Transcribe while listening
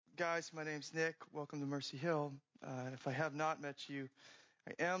guys. My name's Nick. Welcome to Mercy Hill. If I have not met you,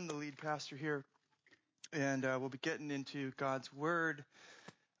 I am the lead pastor here, and we'll be getting into God's Word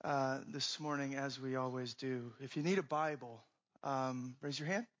this morning, as we always do. If you need a Bible, raise your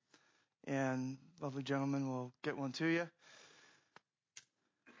hand, and lovely gentlemen will get one to you.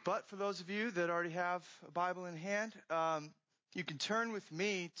 But for those of you that already have a Bible in hand, you can turn with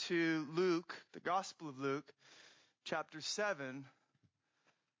me to Luke, the Gospel of Luke, chapter 7.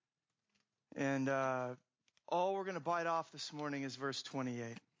 And all we're going to bite off this morning is verse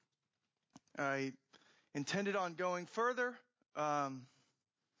 28. I intended on going further,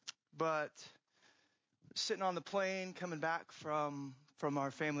 but sitting on the plane, coming back from our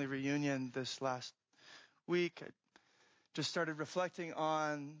family reunion this last week, I just started reflecting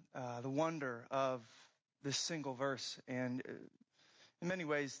on the wonder of this single verse. And in many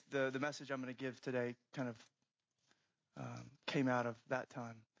ways, the message I'm going to give today kind of came out of that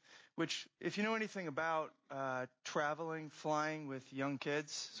time. Which, if you know anything about traveling, flying with young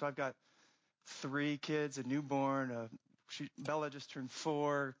kids, so I've got 3 kids, a newborn, Bella just turned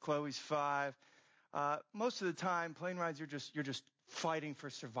 4, Chloe's 5. Most of the time, plane rides, you're just fighting for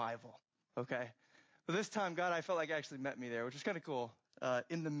survival, okay? But this time, God, I felt like actually met me there, which is kind of cool.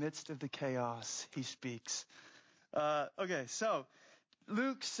 In the midst of the chaos, He speaks. Okay, so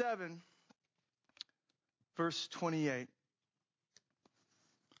Luke 7, verse 28.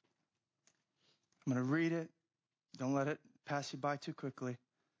 I'm going to read it. Don't let it pass you by too quickly.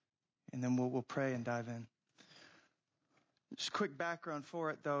 And then we'll pray and dive in. Just a quick background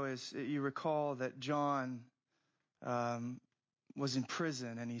for it, though, is you recall that John was in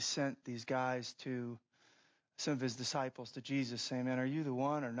prison, and he sent these guys to some of his disciples to Jesus, saying, man, are you the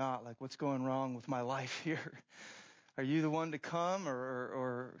one or not? Like, what's going wrong with my life here? Are you the one to come,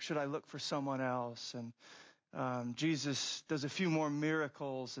 or should I look for someone else? And Jesus does a few more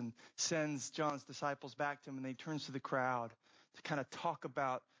miracles and sends John's disciples back to him, and then he turns to the crowd to kind of talk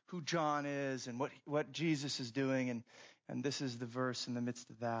about who John is and what Jesus is doing. And this is the verse in the midst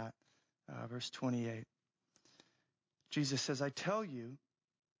of that, verse 28. Jesus says, I tell you,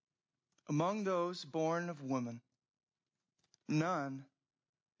 among those born of woman, none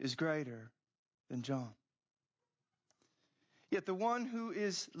is greater than John. Yet the one who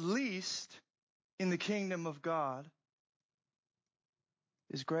is least in the kingdom of God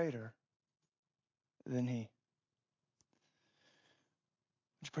is greater than he.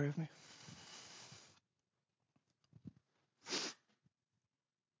 Would you pray with me?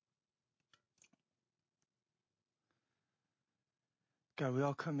 God, we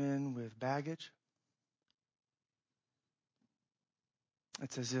all come in with baggage.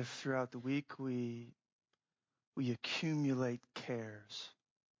 It's as if throughout the week we accumulate cares.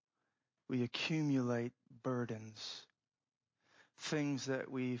 We accumulate burdens. Things that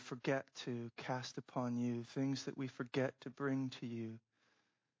we forget to cast upon you. Things that we forget to bring to you.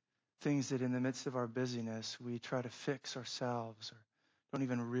 Things that in the midst of our busyness we try to fix ourselves or don't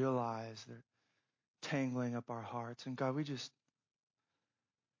even realize they're tangling up our hearts. And God, we're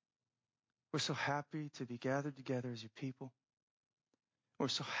so happy to be gathered together as your people. We're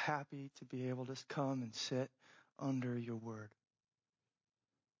so happy to be able to come and sit under your word.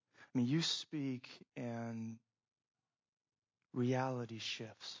 I mean, you speak and reality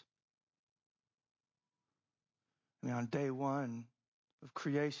shifts. I mean, on day one of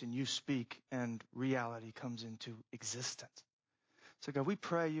creation, you speak and reality comes into existence. So God, we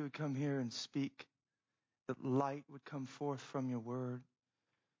pray you would come here and speak, that light would come forth from your word,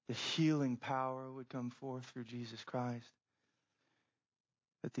 the healing power would come forth through Jesus Christ,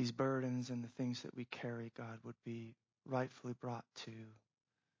 that these burdens and the things that we carry, God, would be rightfully brought to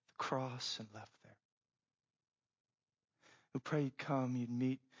the cross and left there. We pray you'd come, you'd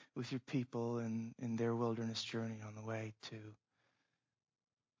meet with your people in their wilderness journey on the way to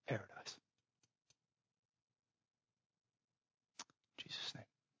paradise. In Jesus' name,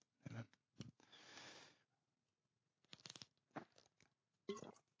 amen.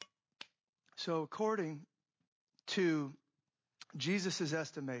 So according to Jesus'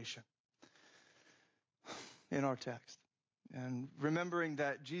 estimation in our text, and remembering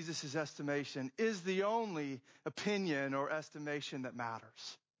that Jesus' estimation is the only opinion or estimation that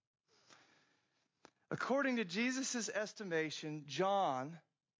matters. According to Jesus' estimation, John,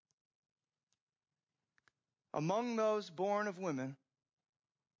 among those born of women,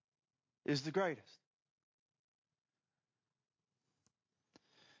 is the greatest.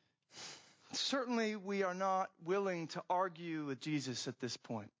 Certainly, we are not willing to argue with Jesus at this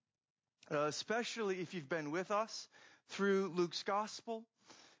point, especially if you've been with us through Luke's gospel.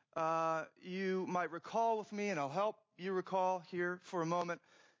 You might recall with me, and I'll help you recall here for a moment,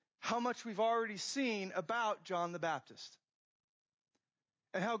 how much we've already seen about John the Baptist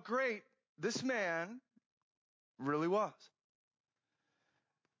and how great this man really was.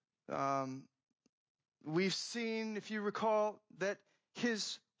 We've seen, if you recall, that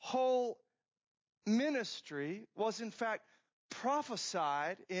his whole ministry was in fact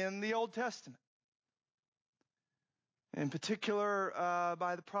prophesied in the Old Testament. In particular,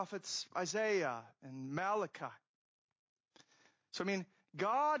 by the prophets Isaiah and Malachi. So,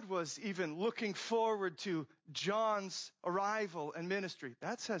 God was even looking forward to John's arrival and ministry.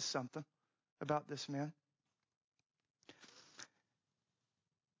 That says something about this man.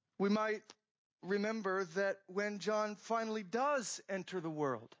 We might remember that when John finally does enter the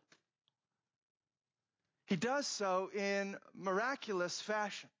world, he does so in miraculous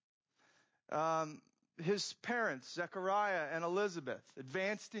fashion. His parents, Zechariah and Elizabeth,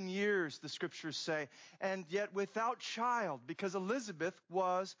 advanced in years, the scriptures say, and yet without child, because Elizabeth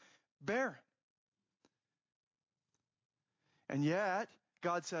was barren. And yet,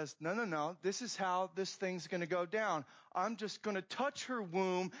 God says, no, this is how this thing's going to go down. I'm just going to touch her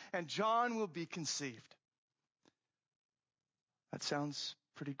womb, and John will be conceived. That sounds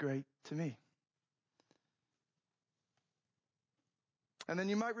pretty great to me. And then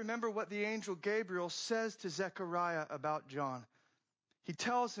you might remember what the angel Gabriel says to Zechariah about John. He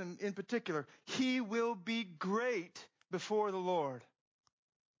tells him in particular, he will be great before the Lord.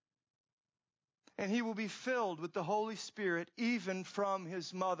 And he will be filled with the Holy Spirit even from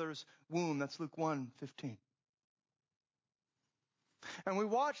his mother's womb. That's Luke 1:15. And we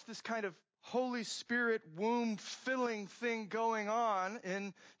watch this kind of Holy Spirit womb filling thing going on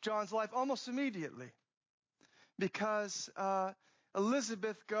in John's life almost immediately. Because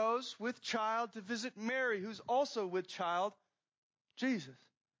Elizabeth goes with child to visit Mary, who's also with child, Jesus.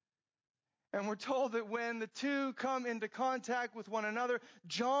 And we're told that when the two come into contact with one another,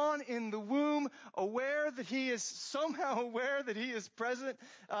 John in the womb, somehow aware that he is present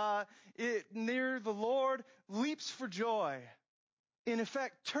near the Lord, leaps for joy. In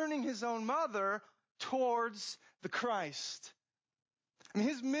effect, turning his own mother towards the Christ.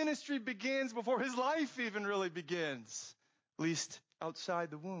 His ministry begins before his life even really begins. At least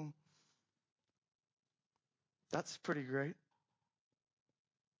outside the womb. That's pretty great.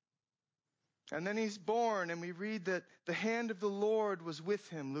 And then he's born, and we read that the hand of the Lord was with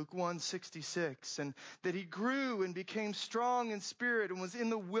him, Luke 1:66, and that he grew and became strong in spirit and was in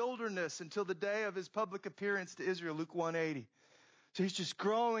the wilderness until the day of his public appearance to Israel, Luke 1:80. So he's just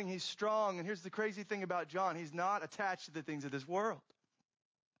growing, he's strong, and here's the crazy thing about John. He's not attached to the things of this world.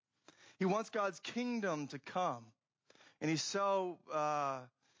 He wants God's kingdom to come. And he's so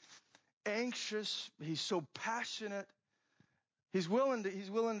anxious, he's so passionate. He's willing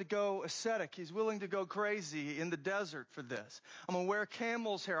to go ascetic. He's willing to go crazy in the desert for this. I'm going to wear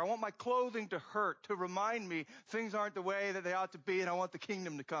camel's hair. I want my clothing to hurt, to remind me things aren't the way that they ought to be, and I want the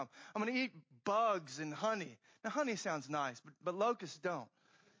kingdom to come. I'm going to eat bugs and honey. Now, honey sounds nice, but locusts don't.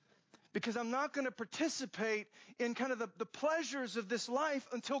 Because I'm not going to participate in kind of the pleasures of this life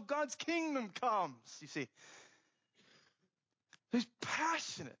until God's kingdom comes, you see. He's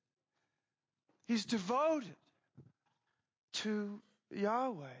passionate. He's devoted to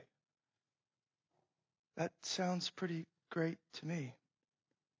Yahweh. That sounds pretty great to me.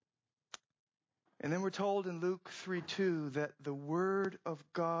 And then we're told in Luke 3:2 that the word of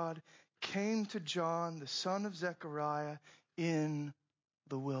God came to John, the son of Zechariah, in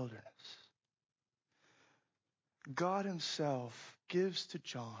the wilderness. God himself gives to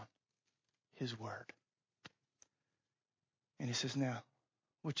John his word. And he says, now,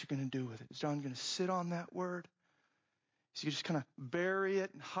 what you going to do with it? Is John going to sit on that word? Is he just kind of bury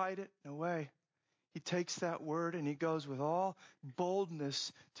it and hide it? No way. He takes that word and he goes with all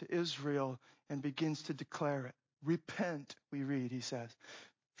boldness to Israel and begins to declare it. Repent, we read, he says,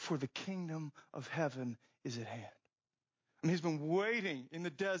 for the kingdom of heaven is at hand. He's been waiting in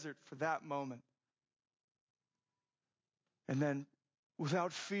the desert for that moment. And then,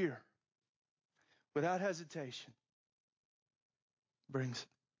 without fear, without hesitation, brings it.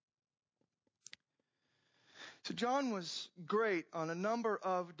 So John was great on a number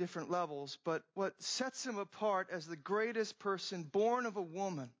of different levels, but what sets him apart as the greatest person born of a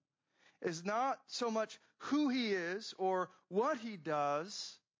woman is not so much who he is or what he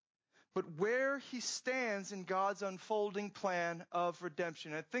does, but where he stands in God's unfolding plan of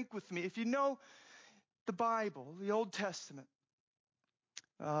redemption. And think with me, if you know the Bible, the Old Testament,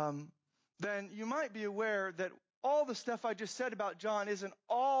 then you might be aware that all the stuff I just said about John isn't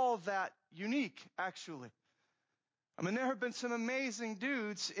all that unique, actually. There have been some amazing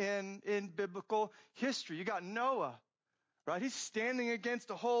dudes in biblical history. You got Noah. right? He's standing against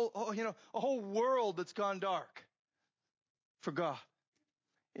a whole world that's gone dark for God.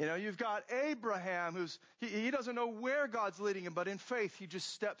 You've got Abraham he doesn't know where God's leading him, but in faith he just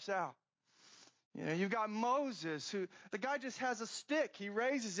steps out. You've got Moses, the guy just has a stick. He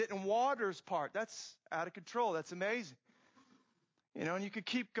raises it and waters part. That's out of control. That's amazing. And you could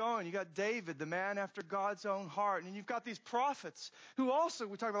keep going. You got David, the man after God's own heart. And you've got these prophets who also,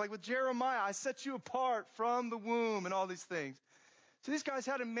 we talk about like with Jeremiah, I set you apart from the womb and all these things. So these guys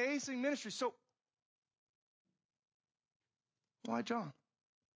had amazing ministry. So why John?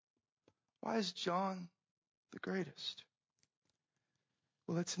 Why is John the greatest?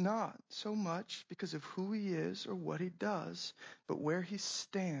 Well, it's not so much because of who he is or what he does, but where he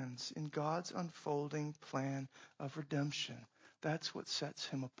stands in God's unfolding plan of redemption. That's what sets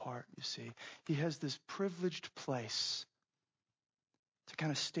him apart, you see. He has this privileged place to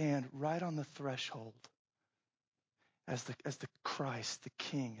kind of stand right on the threshold as the Christ, the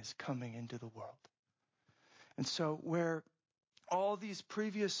King, is coming into the world. And so where all these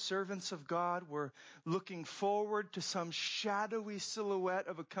previous servants of God were looking forward to some shadowy silhouette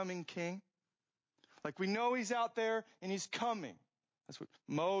of a coming king. Like we know he's out there and he's coming. That's what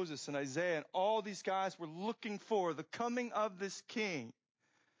Moses and Isaiah and all these guys were looking for, the coming of this king.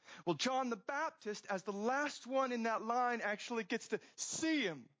 Well, John the Baptist, as the last one in that line, actually gets to see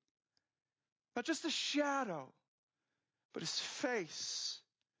him. Not just a shadow, but his face.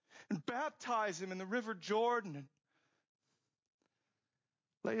 And baptize him in the river Jordan and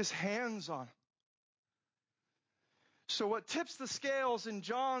lay his hands on him. So what tips the scales in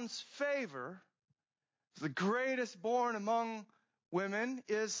John's favor, the greatest born among women,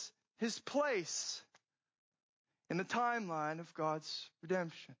 is his place in the timeline of God's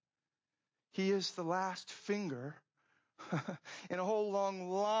redemption. He is the last finger in a whole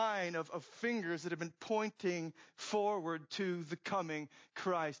long line of fingers that have been pointing forward to the coming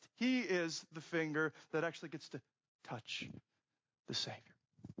Christ. He is the finger that actually gets to touch the Savior.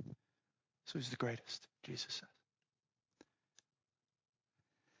 So he's the greatest, Jesus says.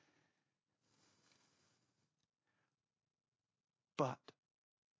 But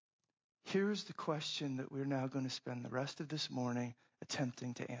here's the question that we're now going to spend the rest of this morning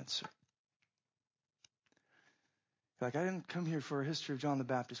attempting to answer. Like, I didn't come here for a history of John the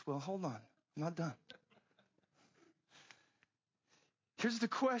Baptist. Well, hold on. I'm not done. Here's the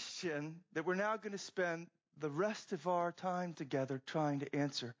question that we're now going to spend the rest of our time together trying to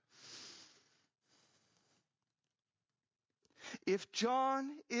answer. If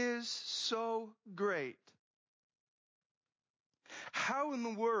John is so great, how in the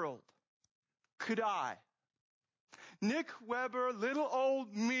world could I, Nick Weber, little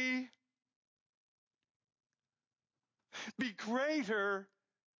old me, be greater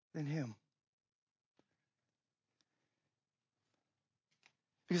than him?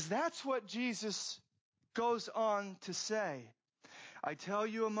 Because that's what Jesus goes on to say. I tell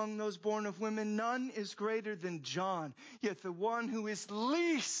you, among those born of women, none is greater than John. Yet the one who is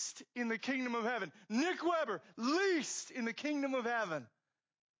least in the kingdom of heaven, Nick Weber, least in the kingdom of heaven,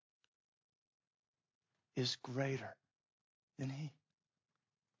 is greater than he.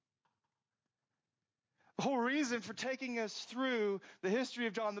 The whole reason for taking us through the history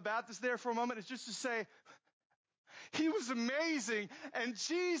of John the Baptist there for a moment is just to say, he was amazing, and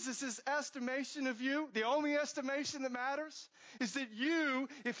Jesus' estimation of you, the only estimation that matters, is that you,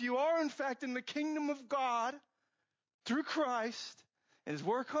 if you are in fact in the kingdom of God, through Christ and his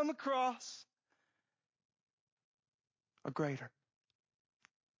work on the cross, are greater.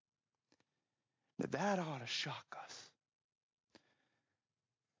 Now that ought to shock us.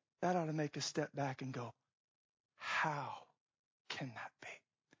 That ought to make us step back and go, how can that be?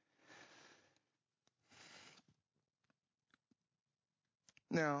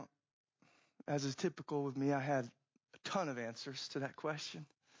 Now, as is typical with me, I had a ton of answers to that question.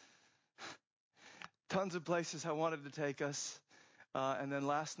 Tons of places I wanted to take us. And then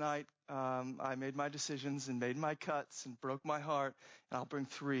last night, I made my decisions and made my cuts and broke my heart. And I'll bring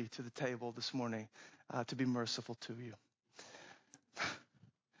 3 to the table this morning to be merciful to you. What's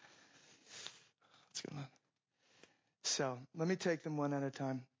going on? So let me take them one at a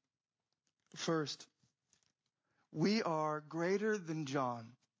time. First, we are greater than John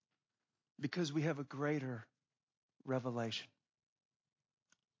because we have a greater revelation.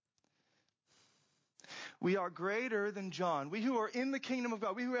 We are greater than John. We who are in the kingdom of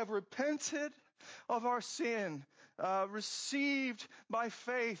God, we who have repented of our sin, received by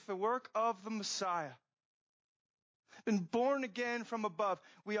faith the work of the Messiah, been born again from above.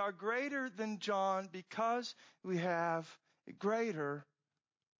 We are greater than John because we have a greater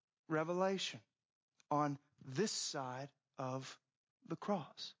revelation on this side of the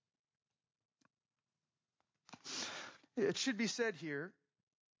cross. It should be said here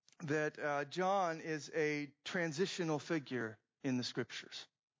that John is a transitional figure in the Scriptures.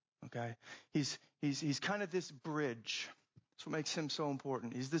 Okay, he's kind of this bridge. That's what makes him so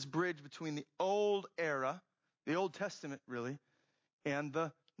important. He's this bridge between the old era, the Old Testament really, and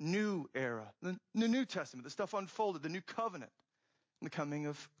the new era, the New Testament, the stuff unfolded, the new covenant, and the coming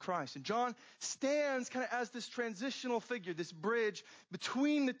of Christ. And John stands kind of as this transitional figure, this bridge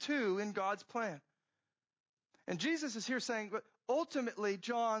between the two in God's plan. And Jesus is here saying, but ultimately,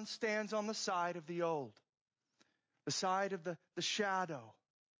 John stands on the side of the old, the side of the shadow.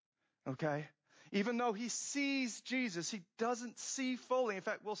 Okay? Even though he sees Jesus, he doesn't see fully. In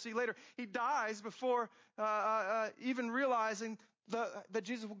fact, we'll see later, he dies before even realizing that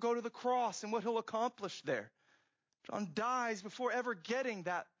Jesus will go to the cross and what he'll accomplish there. John dies before ever getting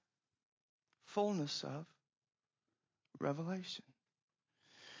that fullness of revelation.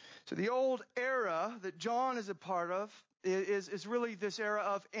 So the old era that John is a part of is really this era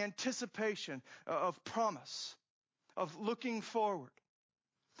of anticipation, of promise, of looking forward.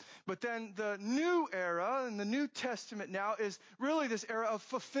 But then the new era in the New Testament now is really this era of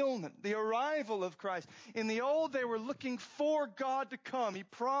fulfillment, the arrival of Christ. In the old, they were looking for God to come. He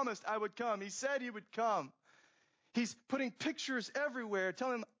promised I would come. He said he would come. He's putting pictures everywhere,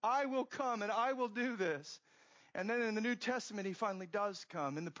 telling them, I will come and I will do this. And then in the New Testament, he finally does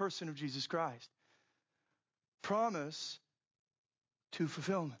come in the person of Jesus Christ. Promise to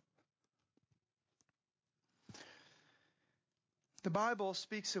fulfillment. The Bible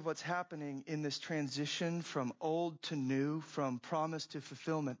speaks of what's happening in this transition from old to new, from promise to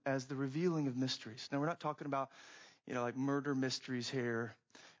fulfillment, as the revealing of mysteries. Now, we're not talking about, like murder mysteries here.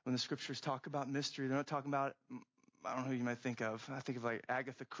 When the scriptures talk about mystery, they're not talking about, I don't know who you might think of. I think of like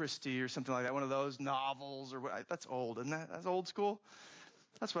Agatha Christie or something like that, one of those novels. That's old, isn't that? That's old school.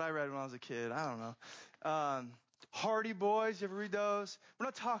 That's what I read when I was a kid. I don't know. Hardy Boys, you ever read those? We're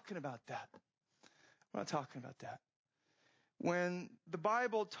not talking about that. We're not talking about that. When the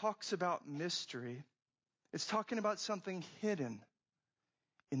Bible talks about mystery, it's talking about something hidden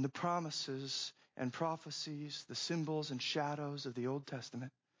in the promises and prophecies, the symbols and shadows of the Old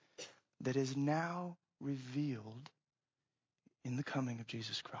Testament that is now revealed in the coming of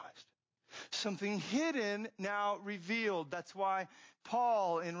Jesus Christ. Something hidden now revealed. That's why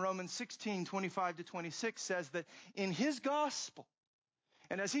Paul in Romans 16:25-26 says that in his gospel,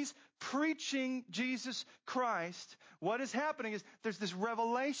 and as he's preaching Jesus Christ, what is happening is there's this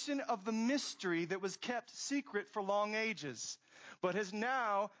revelation of the mystery that was kept secret for long ages, but has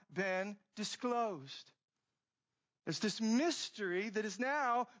now been disclosed. There's this mystery that is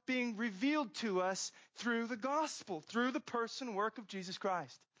now being revealed to us through the gospel, through the person and work of Jesus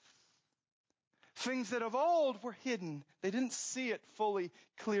Christ. Things that of old were hidden. They didn't see it fully,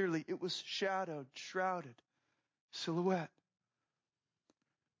 clearly. It was shadowed, shrouded, silhouette.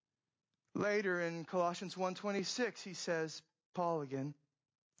 Later in Colossians 1:26, he says, Paul again,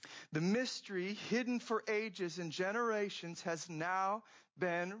 the mystery hidden for ages and generations has now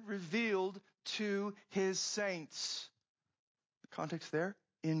been revealed to his saints. The context there,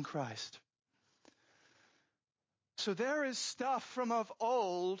 in Christ. So there is stuff from of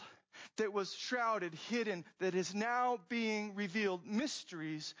old that was shrouded, hidden, that is now being revealed.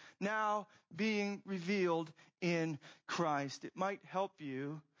 Mysteries now being revealed in Christ. It might help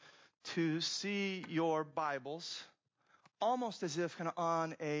you to see your Bibles almost as if kind of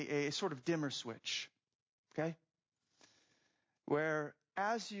on a sort of dimmer switch. Okay? Where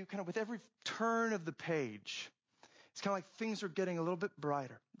as you kind of, with every turn of the page, it's kind of like things are getting a little bit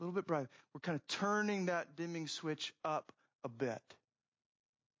brighter, a little bit brighter. We're kind of turning that dimming switch up a bit.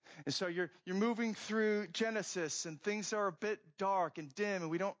 And so you're moving through Genesis and things are a bit dark and dim and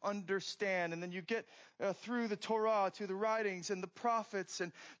we don't understand. And then you get through the Torah to the writings and the prophets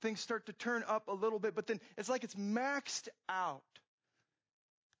and things start to turn up a little bit. But then it's like it's maxed out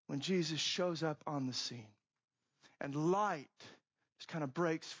when Jesus shows up on the scene. And light just kind of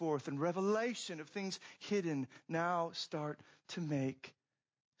breaks forth and revelation of things hidden now start to make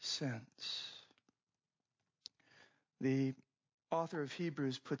sense. The author of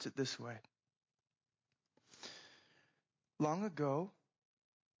Hebrews puts it this way. Long ago,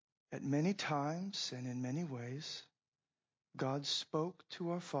 at many times and in many ways, God spoke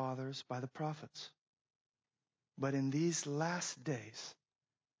to our fathers by the prophets. But in these last days,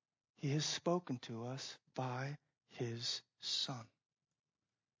 He has spoken to us by His Son.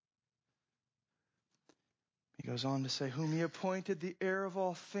 He goes on to say, whom He appointed the heir of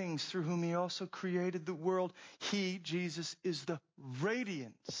all things, through whom He also created the world. He, Jesus, is the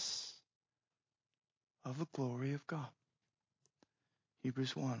radiance of the glory of God.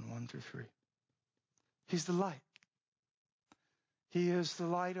 Hebrews 1:1-3. He's the light. He is the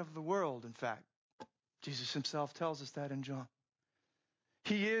light of the world, in fact. Jesus himself tells us that in John.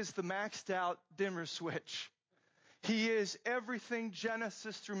 He is the maxed out dimmer switch. He is everything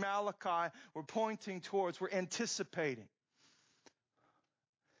Genesis through Malachi we're pointing towards, we're anticipating.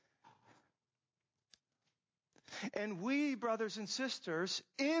 And we, brothers and sisters,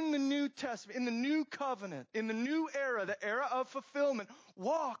 in the New Testament, in the New Covenant, in the new era, the era of fulfillment,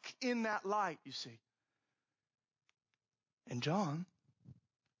 walk in that light, you see. And John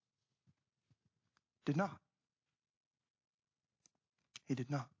did not. He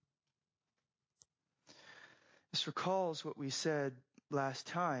did not. This recalls what we said last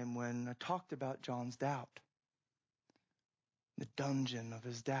time when I talked about John's doubt. The dungeon of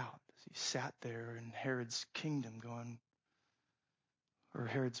his doubt. As he sat there in Herod's kingdom going, or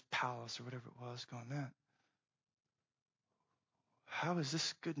Herod's palace or whatever it was, going, man, how is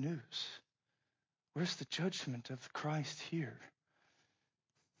this good news? Where's the judgment of Christ here?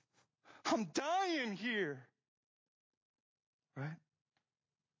 I'm dying here. Right?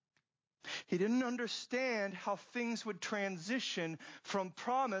 He didn't understand how things would transition from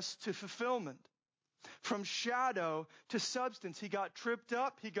promise to fulfillment. From shadow to substance. He got tripped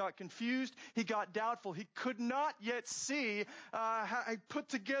up. He got confused. He got doubtful. He could not yet see put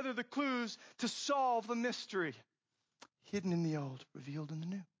together the clues to solve the mystery. Hidden in the old, revealed in the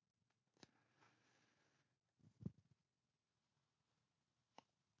new.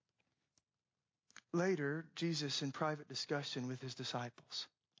 Later, Jesus, in private discussion with his disciples,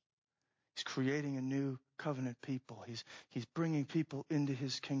 he's creating a new covenant people. He's bringing people into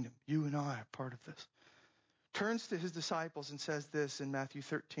his kingdom. You and I are part of this. Turns to his disciples and says this in Matthew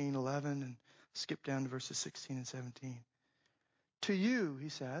 13:11, and skip down to verses 16 and 17. To you, he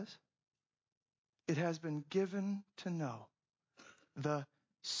says, it has been given to know the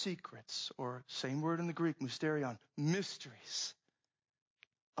secrets, or same word in the Greek, mysterion, mysteries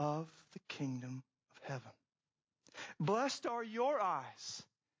of the kingdom of heaven. Blessed are your eyes,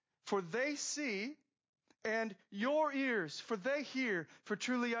 for they see, and your ears, for they hear. For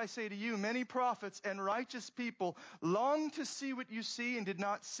truly I say to you, many prophets and righteous people long to see what you see and did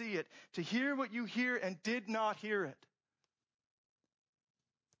not see it, to hear what you hear and did not hear it.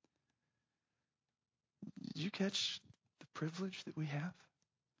 Did you catch the privilege that we have?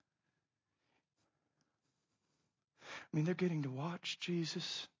 I mean, they're getting to watch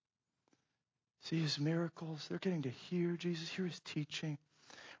Jesus, see his miracles. They're getting to hear Jesus, hear his teaching.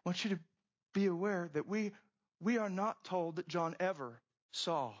 I want you to be aware that we are not told that John ever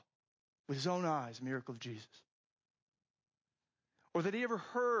saw with his own eyes the miracle of Jesus. Or that he ever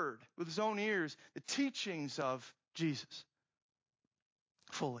heard with his own ears the teachings of Jesus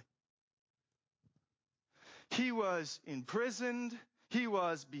fully. He was imprisoned. He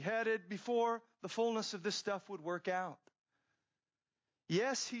was beheaded before the fullness of this stuff would work out.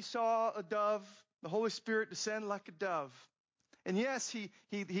 Yes, he saw a dove, the Holy Spirit descend like a dove. And yes, he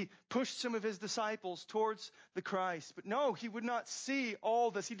pushed some of his disciples towards the Christ. But no, he would not see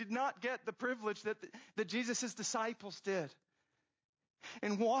all this. He did not get the privilege that Jesus' disciples did.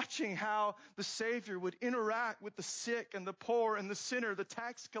 And watching how the Savior would interact with the sick and the poor and the sinner, the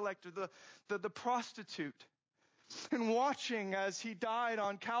tax collector, the prostitute. And watching as he died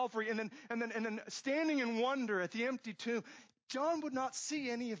on Calvary and then standing in wonder at the empty tomb, John would not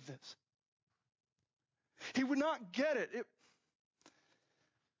see any of this. He would not get it.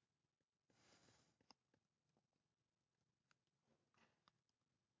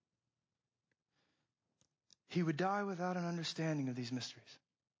 He would die without an understanding of these mysteries,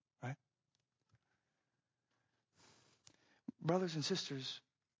 right? Brothers and sisters,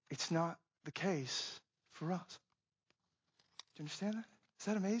 it's not the case for us. Do you understand that? Is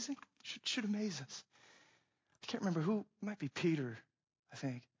that amazing? Should amaze us. I can't remember who, it might be Peter, I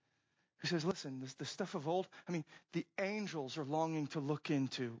think, who says, listen, the stuff of old, I mean, the angels are longing to look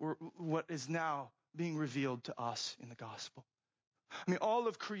into what is now being revealed to us in the gospel. I mean, all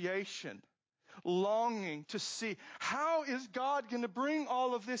of creation longing to see how is God going to bring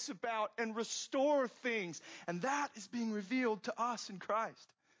all of this about and restore things. And that is being revealed to us in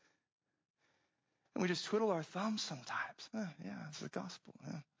Christ. And we just twiddle our thumbs sometimes. Yeah, it's the gospel.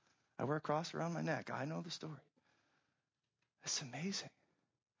 Yeah. I wear a cross around my neck. I know the story. It's amazing.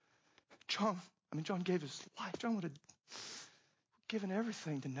 John gave his life. John would have given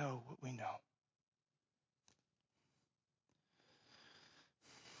everything to know what we know.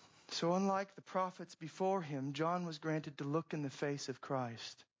 So unlike the prophets before him, John was granted to look in the face of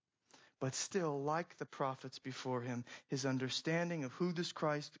Christ. But still, like the prophets before him, his understanding of who this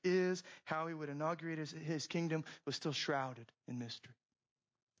Christ is, how he would inaugurate his kingdom, was still shrouded in mystery.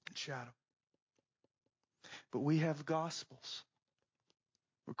 shadow. But we have Gospels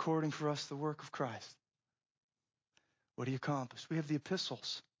recording for us the work of Christ. What he accomplished. We have the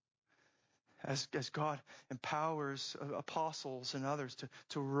epistles. As God empowers apostles and others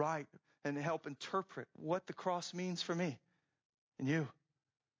to write and help interpret what the cross means for me and you.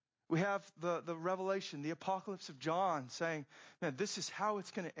 We have the revelation, the apocalypse of John saying, man, this is how it's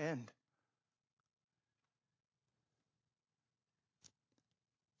going to end.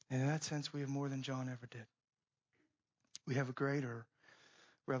 And in that sense, we have more than John ever did. We have a greater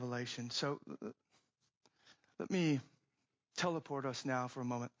revelation. So let me teleport us now for a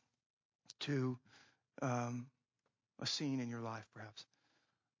moment to a scene in your life, perhaps.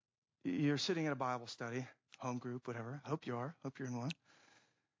 You're sitting in a Bible study, home group, whatever. I hope you are. Hope you're in one.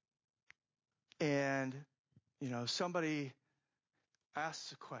 And, somebody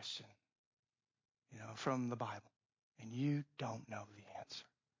asks a question, from the Bible, and you don't know the answer.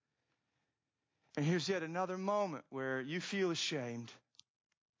 And here's yet another moment where you feel ashamed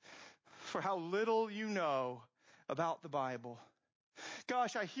for how little you know about the Bible.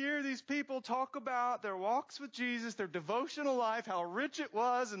 Gosh, I hear these people talk about their walks with Jesus, their devotional life, how rich it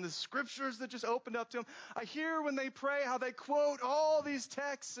was, and the scriptures that just opened up to them. I hear when they pray how they quote all these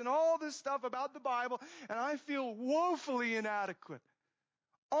texts and all this stuff about the Bible, and I feel woefully inadequate,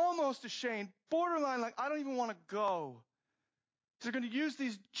 almost ashamed, borderline like I don't even want to go. They're going to use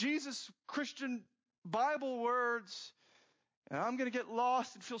these Jesus Christian Bible words, and I'm going to get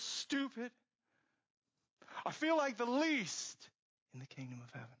lost and feel stupid. I feel like the least in the kingdom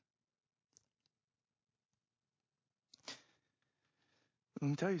of heaven. Let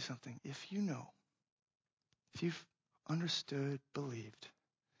me tell you something. If you've understood, believed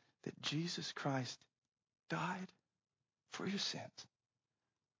that Jesus Christ died for your sins,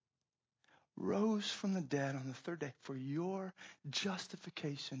 rose from the dead on the third day for your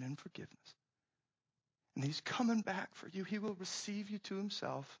justification and forgiveness, and he's coming back for you, he will receive you to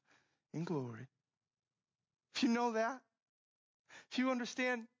himself in glory. If you know that, if you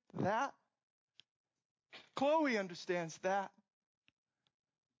understand that, Chloe understands that.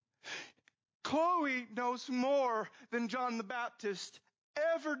 Chloe knows more than John the Baptist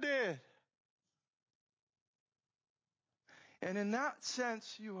ever did. And in that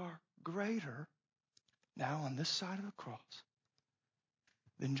sense, you are greater now on this side of the cross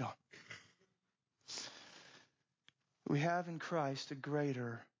than John. We have in Christ a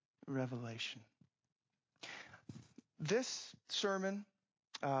greater revelation. This sermon,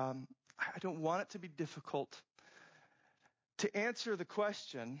 I don't want it to be difficult to answer the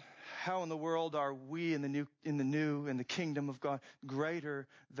question, how in the world are we in the kingdom of God greater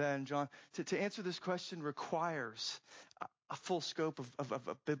than John? To answer this question requires a full scope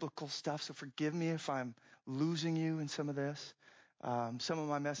of biblical stuff. So forgive me if I'm losing you in some of this. Some of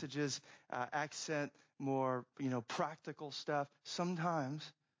my messages accent more, practical stuff.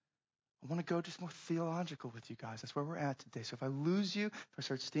 Sometimes I want to go just more theological with you guys. That's where we're at today. So if I lose you, if I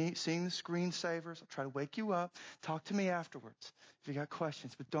start seeing the screensavers, I'll try to wake you up. Talk to me afterwards if you got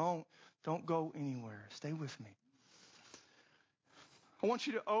questions. But don't go anywhere. Stay with me. I want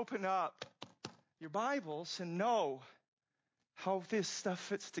you to open up your Bibles and know how this stuff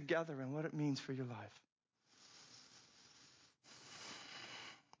fits together and what it means for your life.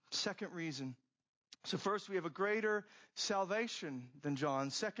 Second reason. So first, we have a greater salvation than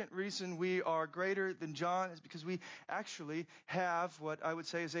John. Second reason we are greater than John is because we actually have what I would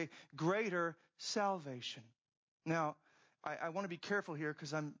say is a greater salvation. Now, I want to be careful here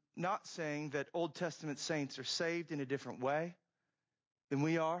because I'm not saying that Old Testament saints are saved in a different way than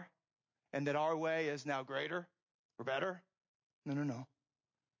we are and that our way is now greater or better. No.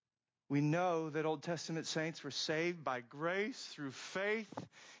 We know that Old Testament saints were saved by grace through faith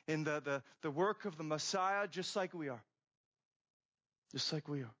in the work of the Messiah, just like we are. Just like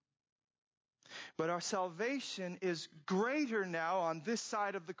we are. But our salvation is greater now on this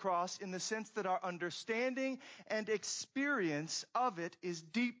side of the cross in the sense that our understanding and experience of it is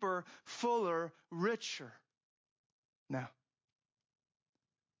deeper, fuller, richer. Now,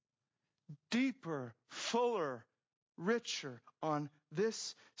 deeper, fuller, richer on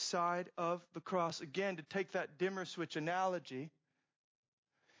this side of the cross. Again, to take that dimmer switch analogy,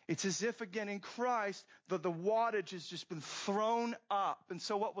 it's as if again in Christ the wattage has just been thrown up. And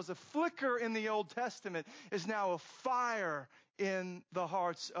so what was a flicker in the Old Testament is now a fire in the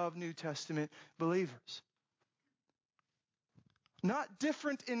hearts of New Testament believers. Not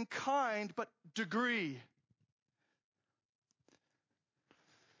different in kind, but degree.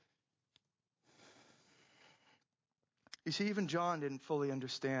 You see, even John didn't fully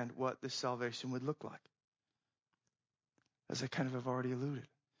understand what this salvation would look like, as I kind of have already alluded.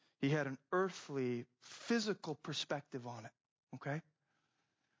 He had an earthly, physical perspective on it. Okay?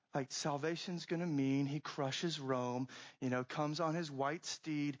 Like salvation's going to mean he crushes Rome, comes on his white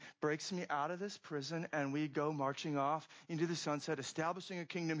steed, breaks me out of this prison, and we go marching off into the sunset, establishing a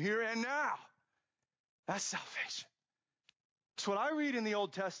kingdom here and now. That's salvation. It's what I read in the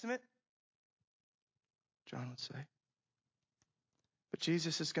Old Testament, John would say. But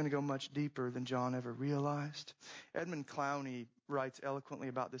Jesus is going to go much deeper than John ever realized. Edmund Clowney writes eloquently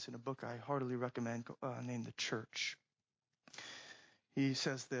about this in a book I heartily recommend named The Church. He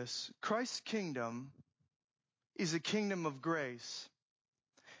says this: Christ's kingdom is a kingdom of grace.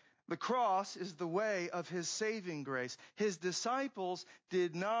 The cross is the way of his saving grace. His disciples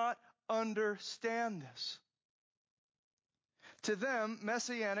did not understand this. To them,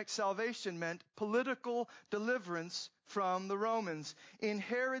 messianic salvation meant political deliverance from the Romans. In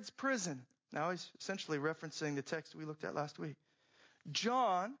Herod's prison, now he's essentially referencing the text we looked at last week,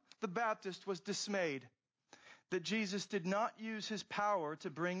 John the Baptist was dismayed that Jesus did not use his power to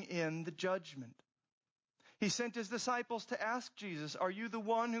bring in the judgment. He sent his disciples to ask Jesus, "Are you the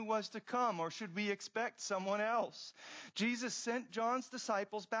one who was to come, or should we expect someone else?" Jesus sent John's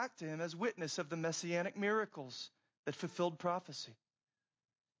disciples back to him as witness of the messianic miracles that fulfilled prophecy.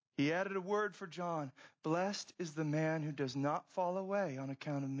 He added a word for John: "Blessed is the man who does not fall away on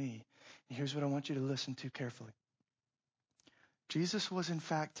account of me." And here's what I want you to listen to carefully. Jesus was in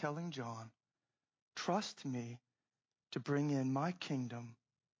fact telling John, trust me to bring in my kingdom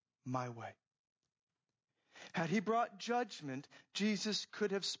my way. Had he brought judgment, Jesus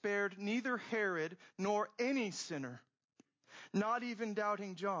could have spared neither Herod nor any sinner, not even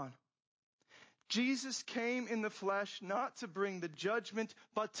doubting John. Jesus came in the flesh not to bring the judgment,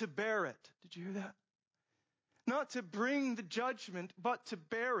 but to bear it. Did you hear that? Not to bring the judgment, but to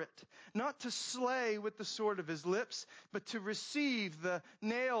bear it. Not to slay with the sword of his lips, but to receive the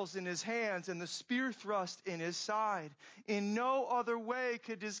nails in his hands and the spear thrust in his side. In no other way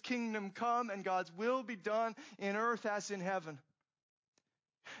could his kingdom come and God's will be done in earth as in heaven.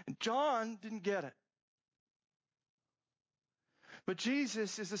 And John didn't get it. But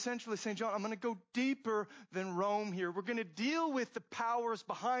Jesus is essentially saying, John, I'm going to go deeper than Rome here. We're going to deal with the powers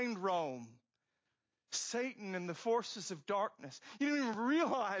behind Rome. Satan and the forces of darkness. You don't even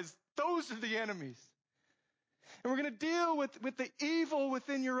realize those are the enemies. And we're going to deal with the evil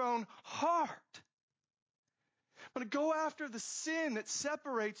within your own heart. I'm going to go after the sin that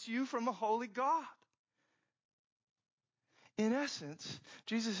separates you from a holy God. In essence,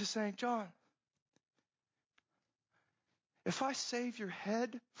 Jesus is saying, John, if I save your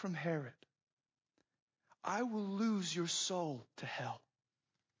head from Herod, I will lose your soul to hell.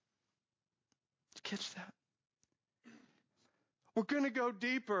 Did you catch that? We're going to go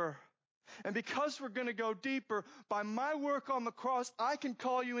deeper. And because we're going to go deeper, by my work on the cross, I can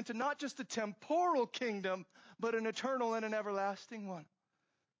call you into not just a temporal kingdom, but an eternal and an everlasting one,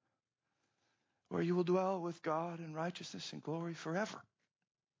 where you will dwell with God in righteousness and glory forever.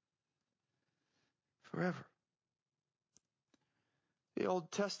 Forever. The Old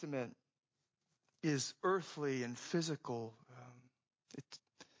Testament is earthly and physical.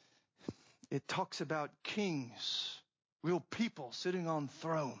 It talks about kings, real people sitting on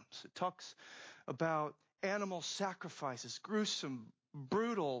thrones. It talks about animal sacrifices, gruesome,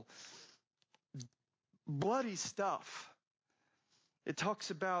 brutal, bloody stuff. It talks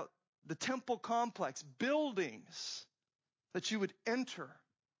about the temple complex, buildings that you would enter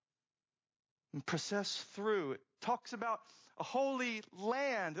and process through. It talks about a holy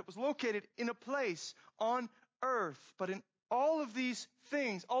land that was located in a place on earth. But in all of these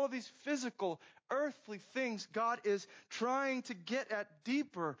things, all of these physical, earthly things, God is trying to get at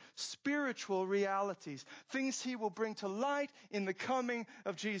deeper spiritual realities, things He will bring to light in the coming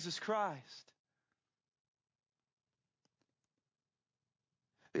of Jesus Christ.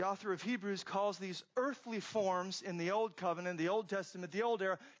 The author of Hebrews calls these earthly forms in the Old Covenant, the Old Testament, the Old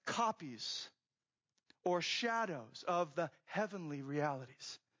Era, copies or shadows of the heavenly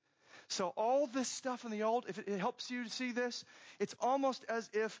realities. So all this stuff in the Old, if it helps you to see this, it's almost as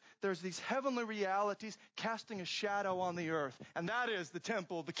if there's these heavenly realities casting a shadow on the earth. And that is the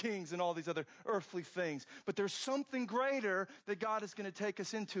temple, the kings, and all these other earthly things. But there's something greater that God is going to take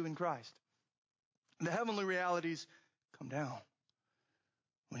us into in Christ. The heavenly realities come down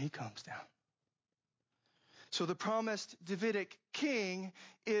when He comes down. So the promised Davidic king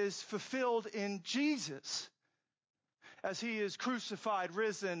is fulfilled in Jesus as He is crucified,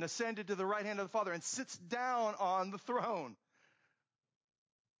 risen, ascended to the right hand of the Father, and sits down on the throne.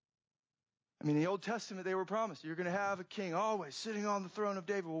 I mean, in the Old Testament, they were promised, you're going to have a king always sitting on the throne of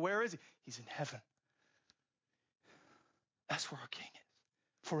David. Well, where is He? He's in heaven. That's where our king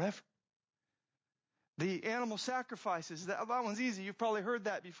is. forever. The animal sacrifices, that one's easy. You've probably heard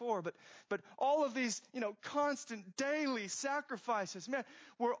that before. But all of these, constant daily sacrifices, man,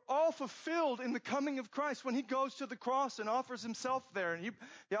 were all fulfilled in the coming of Christ when he goes to the cross and offers himself there. And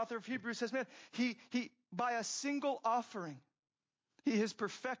the author of Hebrews says, man, he by a single offering, he has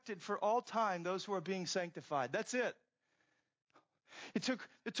perfected for all time those who are being sanctified. That's it. It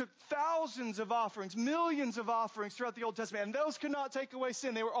took thousands of offerings, millions of offerings throughout the Old Testament, and those could not take away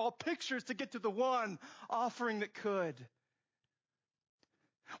sin. They were all pictures to get to the one offering that could.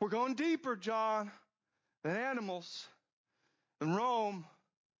 We're going deeper, John, than animals, than Rome.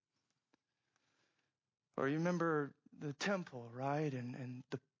 Or you remember the temple, right? And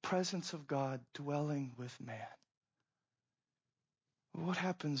the presence of God dwelling with man. What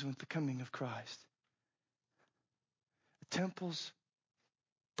happens with the coming of Christ? The temple's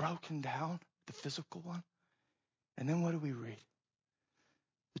broken down, the physical one. And then what do we read?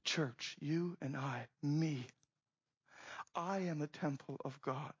 The church, you and I, me. I am a temple of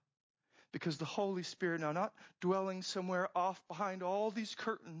God. Because the Holy Spirit, now not dwelling somewhere off behind all these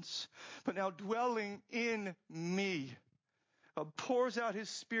curtains, but now dwelling in me, pours out his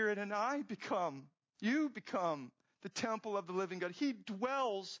Spirit, and you become the temple of the living God. He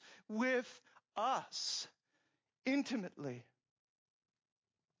dwells with us intimately.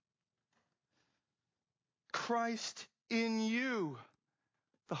 Christ in you,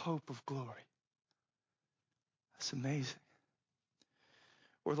 the hope of glory. That's amazing.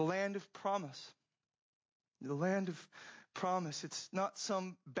 Or the land of promise. The land of promise. It's not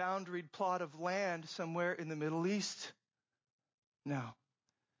some boundaried plot of land somewhere in the Middle East. No.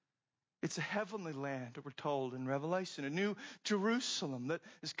 It's a heavenly land, we're told in Revelation. A new Jerusalem that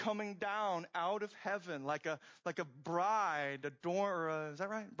is coming down out of heaven like a bride adorned, is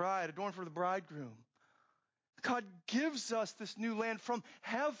that right? Bride adorned for the bridegroom. God gives us this new land from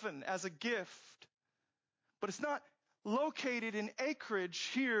heaven as a gift. But it's not located in acreage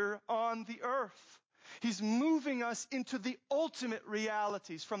here on the earth. He's moving us into the ultimate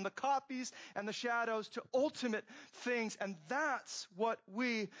realities, from the copies and the shadows to ultimate things. And that's what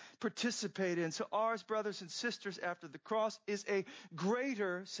we participate in. So ours, brothers and sisters, after the cross is a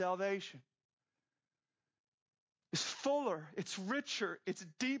greater salvation. It's fuller, it's richer, it's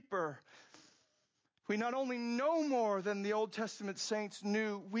deeper. We not only know more than the Old Testament saints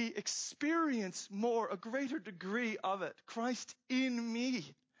knew, we experience more, a greater degree of it. Christ in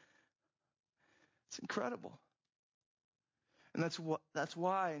me. It's incredible. And that's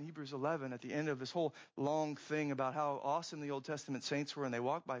why in Hebrews 11, at the end of this whole long thing about how awesome the Old Testament saints were and they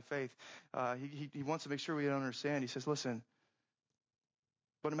walked by faith, he wants to make sure we understand. He says, listen,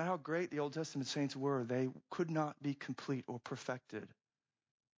 but no matter how great the Old Testament saints were, they could not be complete or perfected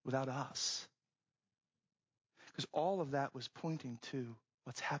without us. Because all of that was pointing to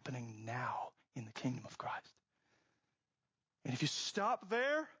what's happening now in the kingdom of Christ. And if you stop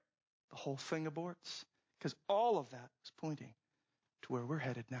there, the whole thing aborts. Because all of that is pointing to where we're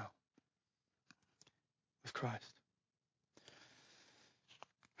headed now with Christ.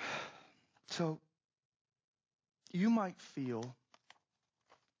 So you might feel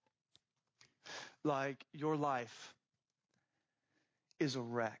like your life is a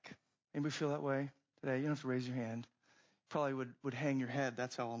wreck. Anybody feel that way today? You don't have to raise your hand. Probably would hang your head.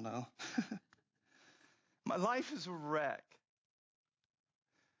 That's how I'll know. My life is a wreck.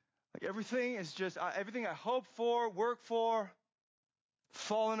 Like everything is just, everything I hope for, work for,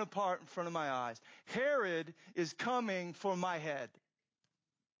 falling apart in front of my eyes. Herod is coming for my head.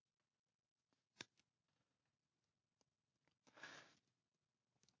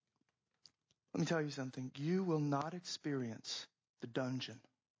 Let me tell you something. You will not experience the dungeon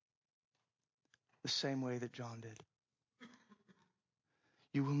the same way that John did.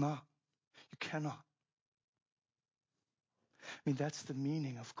 You will not. You cannot. I mean, that's the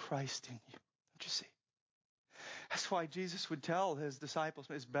meaning of Christ in you. Don't you see? That's why Jesus would tell his disciples,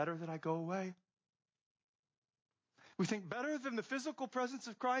 it's better that I go away. We think better than the physical presence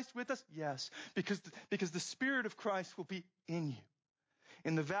of Christ with us? Yes, because the Spirit of Christ will be in you.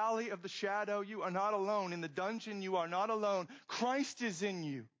 In the valley of the shadow, you are not alone. In the dungeon, you are not alone. Christ is in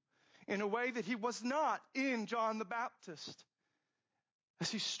you in a way that he was not in John the Baptist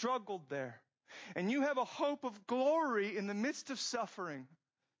as he struggled there. And you have a hope of glory in the midst of suffering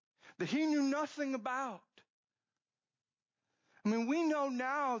that he knew nothing about. I mean, we know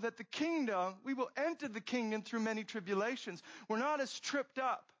now that the kingdom, we will enter the kingdom through many tribulations. We're not as tripped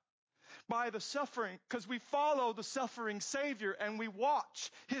up by the suffering because we follow the suffering Savior and we watch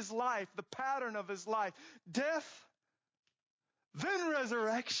his life, the pattern of his life. Death, then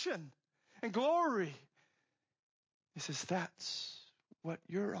resurrection and glory. He says, that's what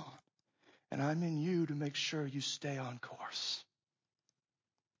you're on. And I'm in you to make sure you stay on course.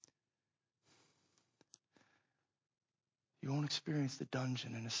 You won't experience the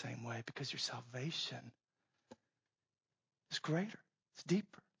dungeon in the same way because your salvation is greater. It's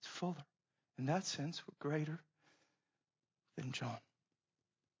deeper. It's fuller. In that sense, we're greater than John.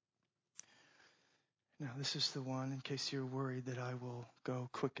 Now, this is the one, in case you're worried, that I will go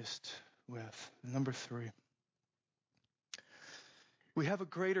quickest with. Number 3. We have a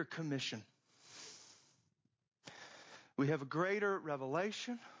greater commission. We have a greater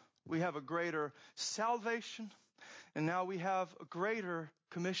revelation. We have a greater salvation. And now we have a greater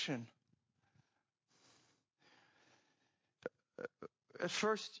commission. At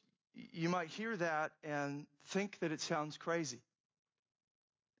first, you might hear that and think that it sounds crazy.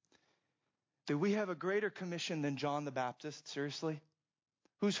 Do we have a greater commission than John the Baptist? Seriously?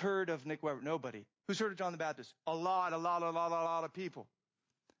 Who's heard of Nick Weber? Nobody. Who's heard of John the Baptist? A lot of people.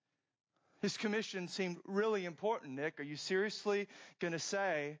 His commission seemed really important, Nick. Are you seriously going to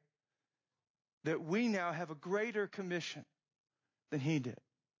say that we now have a greater commission than he did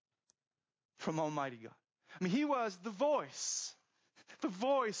from Almighty God? I mean, he was the voice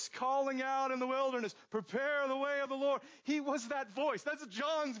calling out in the wilderness, prepare the way of the Lord. He was that voice. That's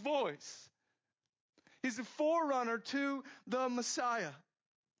John's voice. He's a forerunner to the Messiah.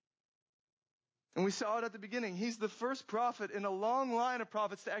 And we saw it at the beginning. He's the first prophet in a long line of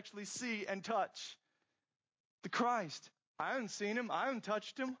prophets to actually see and touch the Christ. I haven't seen him. I haven't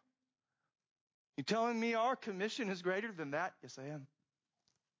touched him. You telling me our commission is greater than that? Yes, I am.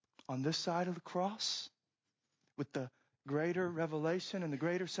 On this side of the cross, with the greater revelation and the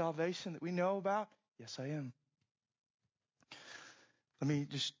greater salvation that we know about? Yes, I am. Let me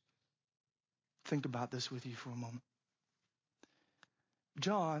just think about this with you for a moment.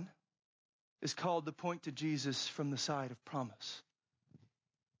 John is called to point to Jesus from the side of promise.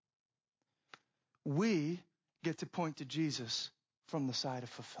 We get to point to Jesus from the side of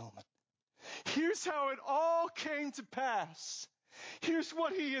fulfillment. Here's how it all came to pass. Here's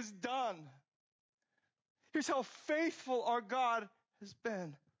what he has done. Here's how faithful our God has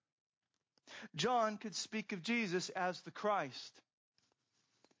been. John could speak of Jesus as the Christ.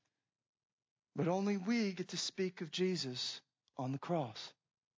 But only we get to speak of Jesus on the cross.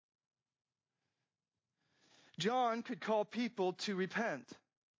 John could call people to repent.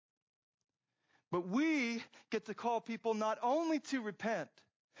 But we get to call people not only to repent,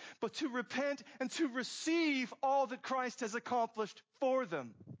 but to repent and to receive all that Christ has accomplished for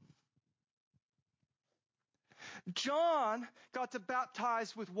them. John got to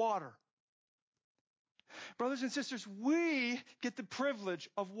baptize with water. Brothers and sisters, we get the privilege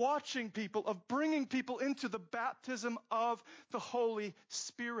of watching people, of bringing people into the baptism of the Holy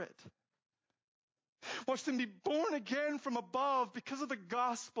Spirit. Watch them be born again from above because of the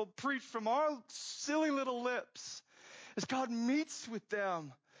gospel preached from our silly little lips. As God meets with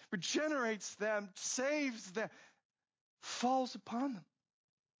them, regenerates them, saves them, falls upon them.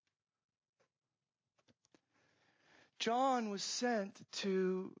 John was sent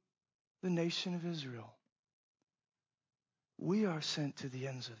to the nation of Israel. We are sent to the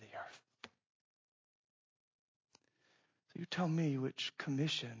ends of the earth. So you tell me which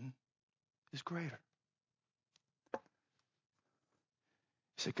commission is greater. You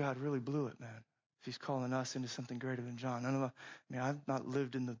say, God really blew it, man, if he's calling us into something greater than John. I've not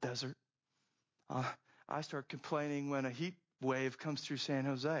lived in the desert. I start complaining when a heat wave comes through San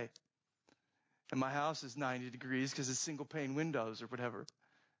Jose. And my house is 90 degrees because it's single pane windows or whatever.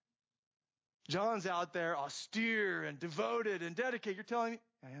 John's out there austere and devoted and dedicated. You're telling me?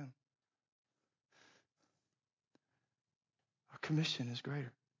 I am. Our commission is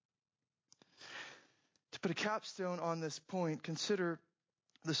greater. To put a capstone on this point, consider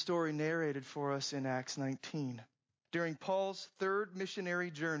the story narrated for us in Acts 19. During Paul's third missionary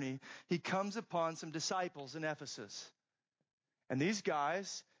journey, he comes upon some disciples in Ephesus. And these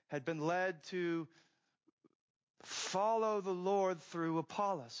guys had been led to follow the Lord through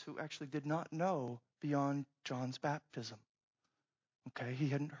Apollos, who actually did not know beyond John's baptism. Okay, he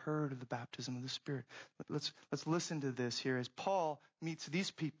hadn't heard of the baptism of the Spirit. Let's listen to this here as Paul meets these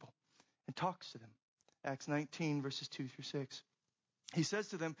people and talks to them. Acts 19, verses 2 through 6. He says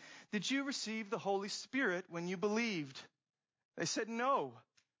to them, "Did you receive the Holy Spirit when you believed?" They said, "No,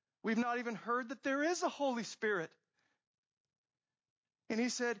 we've not even heard that there is a Holy Spirit." And he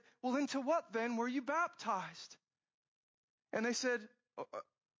said, "Well, into what then were you baptized?" And they said,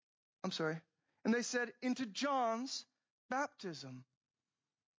 And they said, "Into John's baptism."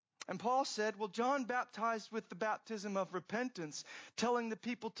 And Paul said, well, John baptized with the baptism of repentance, telling the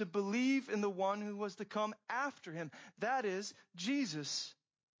people to believe in the one who was to come after him, that is, Jesus.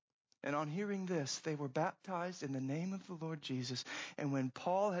 And on hearing this, they were baptized in the name of the Lord Jesus. And when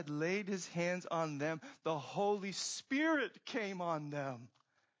Paul had laid his hands on them, the Holy Spirit came on them.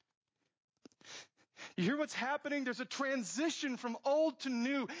 You hear what's happening? There's a transition from old to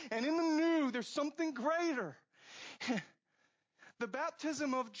new. And in the new, there's something greater. The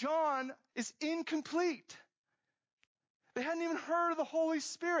baptism of John is incomplete. They hadn't even heard of the Holy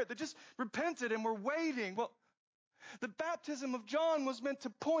Spirit. They just repented and were waiting. Well, the baptism of John was meant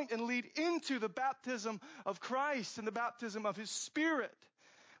to point and lead into the baptism of Christ and the baptism of His Spirit,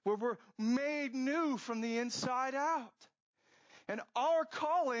 where we're made new from the inside out. And our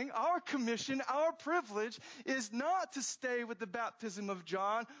calling, our commission, our privilege is not to stay with the baptism of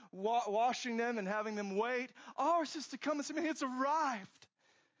John, washing them and having them wait. Ours is to come and say, man, it's arrived.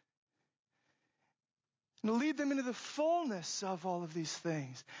 And to lead them into the fullness of all of these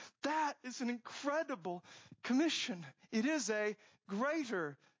things. That is an incredible commission. It is a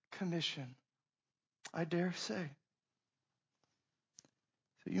greater commission, I dare say.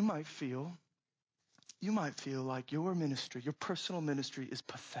 So you might feel like your ministry, your personal ministry is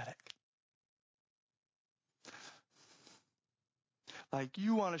pathetic. Like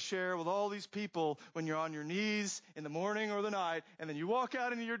you want to share with all these people when you're on your knees in the morning or the night, and then you walk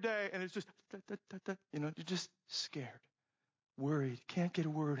out into your day and it's just, you're just scared, worried, can't get a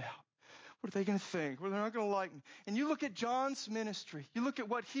word out. What are they going to think? Well, they're not going to like me. And you look at John's ministry. You look at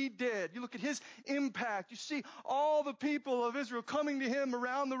what he did. You look at his impact. You see all the people of Israel coming to him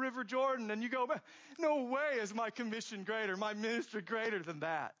around the River Jordan. And you go, no way is my commission greater, my ministry greater than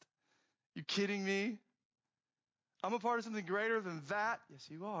that. You kidding me? I'm a part of something greater than that. Yes,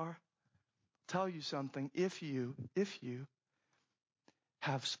 you are. I'll tell you something. If you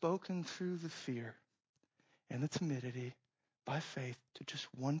have spoken through the fear and the timidity by faith to just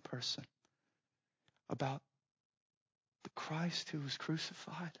one person, about the Christ who was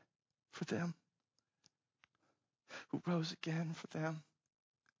crucified for them, who rose again for them,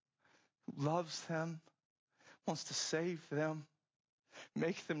 who loves them, wants to save them,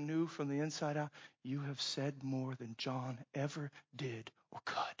 make them new from the inside out. You have said more than John ever did or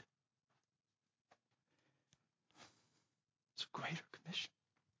could. It's a greater commission.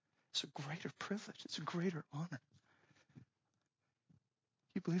 It's a greater privilege. It's a greater honor. Can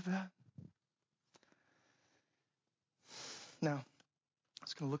you believe that? Now, I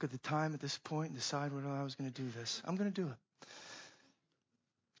was going to look at the time at this point and decide whether I was going to do this. I'm going to do it.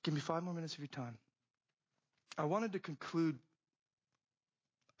 Give me 5 more minutes of your time. I wanted to conclude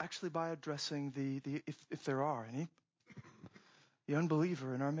actually by addressing if there are any, the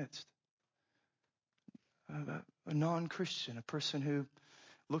unbeliever in our midst. A non-Christian, a person who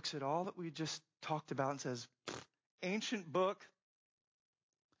looks at all that we just talked about and says, ancient book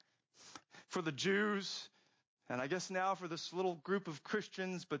for the Jews, and I guess now for this little group of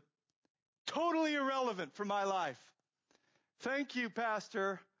Christians, but totally irrelevant for my life. Thank you,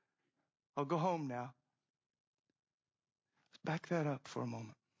 Pastor. I'll go home now. Let's back that up for a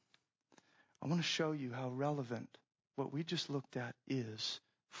moment. I want to show you how relevant what we just looked at is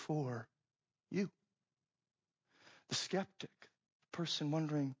for you. The skeptic, the person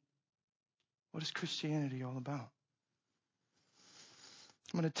wondering, what is Christianity all about?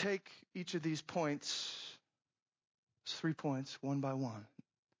 I'm going to take each of these points, it's 3 points, one by one,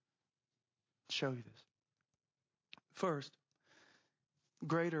 show you this. First,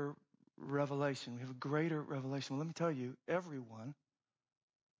 greater revelation. We have a greater revelation. Well, let me tell you, everyone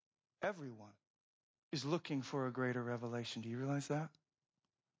is looking for a greater revelation. Do you realize that?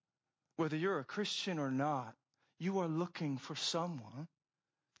 Whether you're a Christian or not, you are looking for someone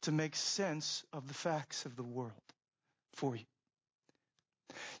to make sense of the facts of the world for you.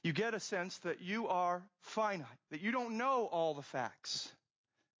 You get a sense that you are finite, that you don't know all the facts.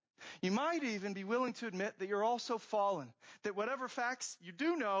 You might even be willing to admit that you're also fallen, that whatever facts you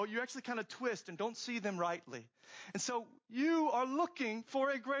do know, you actually kind of twist and don't see them rightly. And so you are looking for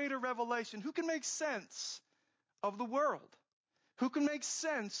a greater revelation. Who can make sense of the world? Who can make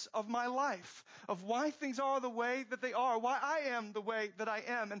sense of my life, of why things are the way that they are, why I am the way that I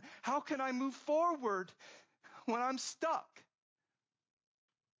am, and how can I move forward when I'm stuck?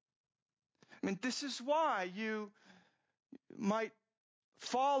 I mean, this is why you might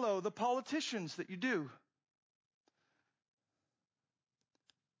follow the politicians that you do.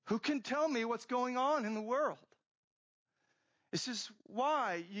 Who can tell me what's going on in the world? This is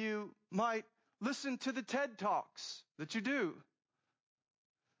why you might listen to the TED Talks that you do.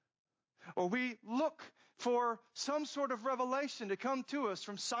 Or we look for some sort of revelation to come to us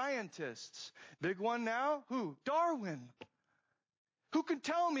from scientists. Big one now? Who? Darwin. Who can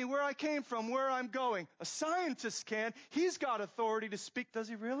tell me where I came from, where I'm going? A scientist can. He's got authority to speak. Does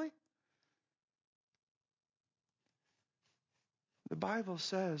he really? The Bible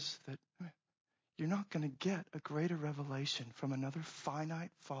says that you're not going to get a greater revelation from another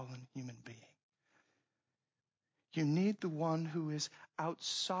finite, fallen human being. You need the one who is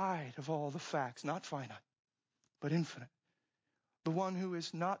outside of all the facts, not finite, but infinite. The one who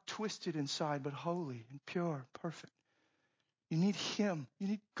is not twisted inside, but holy and pure, perfect. You need Him. You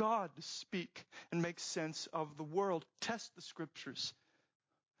need God to speak and make sense of the world. Test the Scriptures.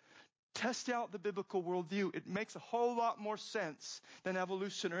 Test out the biblical worldview. It makes a whole lot more sense than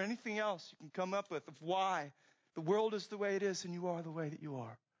evolution or anything else you can come up with of why the world is the way it is and you are the way that you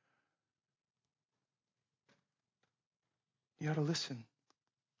are. You ought to listen.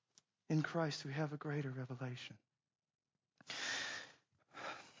 In Christ, we have a greater revelation.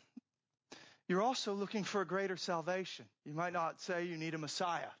 You're also looking for a greater salvation. You might not say you need a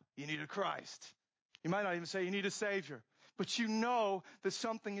Messiah. You need a Christ. You might not even say you need a Savior. But you know that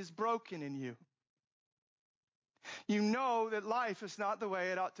something is broken in you. You know that life is not the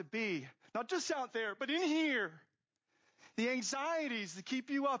way it ought to be. Not just out there, but in here. The anxieties that keep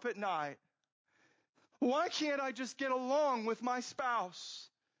you up at night. Why can't I just get along with my spouse?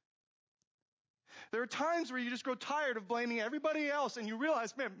 There are times where you just grow tired of blaming everybody else and you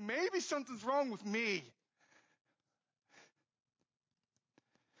realize, man, maybe something's wrong with me.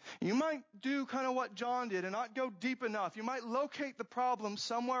 You might do kind of what John did and not go deep enough. You might locate the problem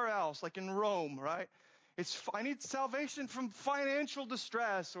somewhere else, like in Rome, right? I need salvation from financial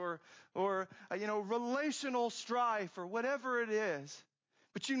distress or relational strife or whatever it is.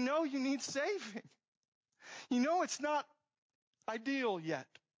 But you know you need saving. You know it's not ideal yet.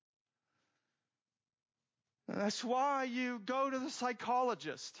 And that's why you go to the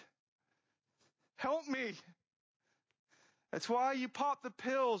psychologist. Help me. That's why you pop the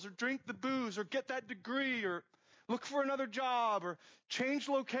pills or drink the booze or get that degree or look for another job or change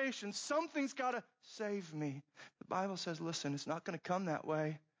location. Something's got to save me. The Bible says, listen, it's not going to come that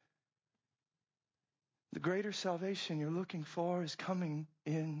way. The greater salvation you're looking for is coming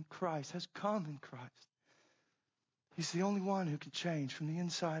in Christ, has come in Christ. He's the only one who can change from the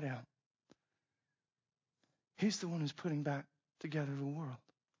inside out. He's the one who's putting back together the world.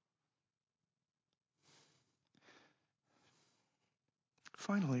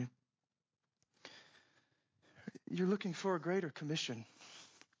 Finally, you're looking for a greater commission.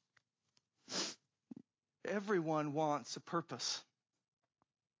 Everyone wants a purpose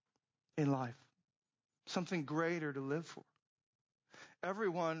in life, something greater to live for.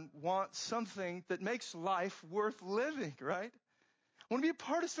 Everyone wants something that makes life worth living, right? I want to be a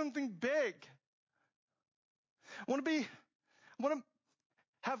part of something big. I want to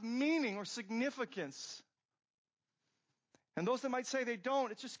have meaning or significance. And those that might say they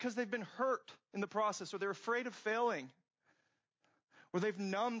don't, it's just because they've been hurt in the process, or they're afraid of failing, or they've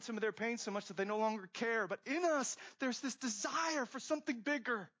numbed some of their pain so much that they no longer care. But in us, there's this desire for something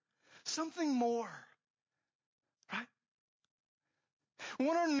bigger, something more, right? We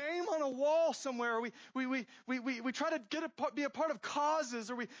want our name on a wall somewhere. We try to be a part of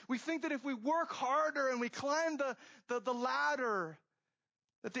causes, or we think that if we work harder and we climb the ladder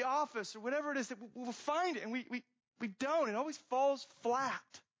at the office or whatever it is, that we'll find it. And we don't. It always falls flat.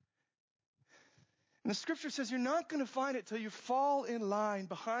 And the Scripture says you're not going to find it till you fall in line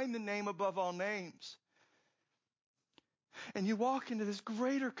behind the name above all names. And you walk into this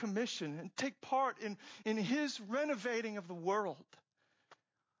greater commission and take part in His renovating of the world.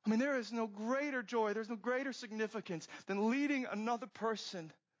 I mean, there is no greater joy, there's no greater significance than leading another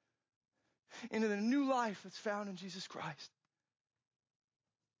person into the new life that's found in Jesus Christ.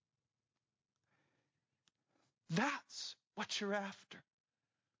 That's what you're after.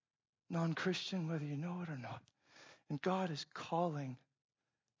 Non-Christian, whether you know it or not. And God is calling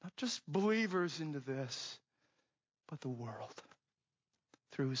not just believers into this, but the world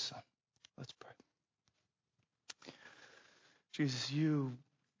through His Son. Let's pray. Jesus, you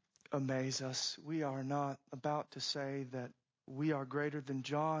amaze us. We are not about to say that we are greater than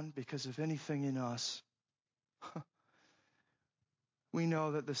John because of anything in us. We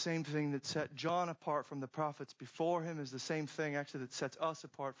know that the same thing that set John apart from the prophets before him is the same thing actually that sets us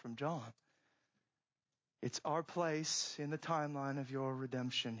apart from John. It's our place in the timeline of your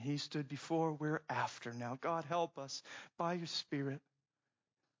redemption. He stood before, we're after now. God, help us by your Spirit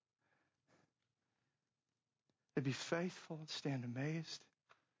to be faithful, stand amazed,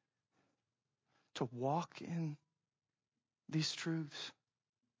 to walk in these truths.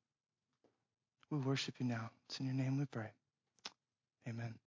 We worship you now. It's in your name we pray. Amen.